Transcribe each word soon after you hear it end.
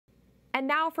And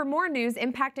now for more news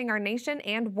impacting our nation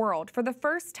and world. For the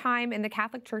first time in the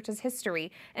Catholic Church's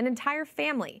history, an entire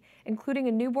family, including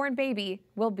a newborn baby,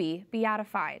 will be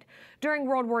beatified. During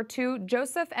World War II,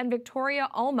 Joseph and Victoria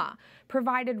Ulma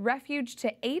provided refuge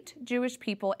to 8 Jewish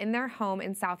people in their home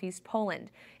in southeast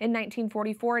Poland. In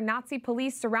 1944, Nazi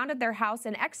police surrounded their house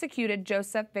and executed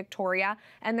Joseph, Victoria,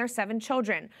 and their 7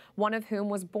 children, one of whom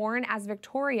was born as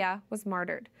Victoria was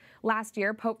martyred. Last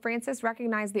year, Pope Francis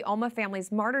recognized the Ulma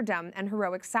family's martyrdom and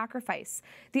heroic sacrifice.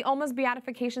 The Ulma's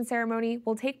beatification ceremony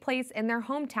will take place in their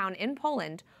hometown in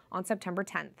Poland on September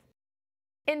 10th.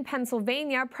 In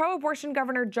Pennsylvania, pro-abortion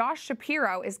Governor Josh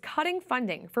Shapiro is cutting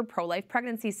funding for pro-life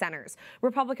pregnancy centers.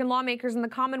 Republican lawmakers in the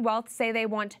Commonwealth say they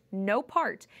want no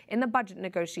part in the budget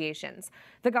negotiations.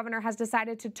 The governor has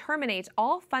decided to terminate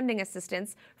all funding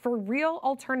assistance for Real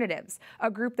Alternatives,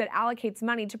 a group that allocates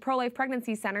money to pro-life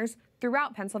pregnancy centers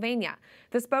throughout Pennsylvania.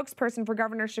 The spokesperson for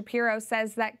Governor Shapiro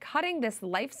says that cutting this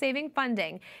life-saving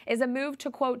funding is a move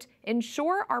to, quote,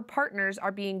 ensure our partners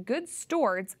are being good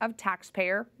stewards of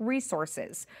taxpayer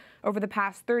resources. Over the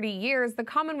past 30 years, the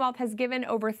Commonwealth has given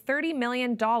over $30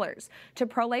 million to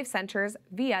pro-life centers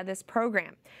via this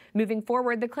program. Moving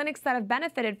forward, the clinics that have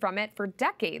benefited from it for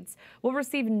decades will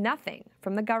receive nothing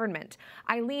from the government.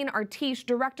 Eileen Artish,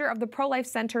 director of the pro-life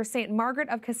center St. Margaret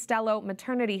of Castello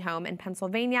Maternity Home in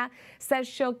Pennsylvania, says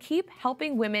she'll keep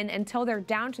helping women until they're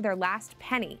down to their last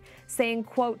penny, saying,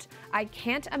 quote, I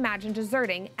can't imagine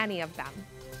deserting any of them.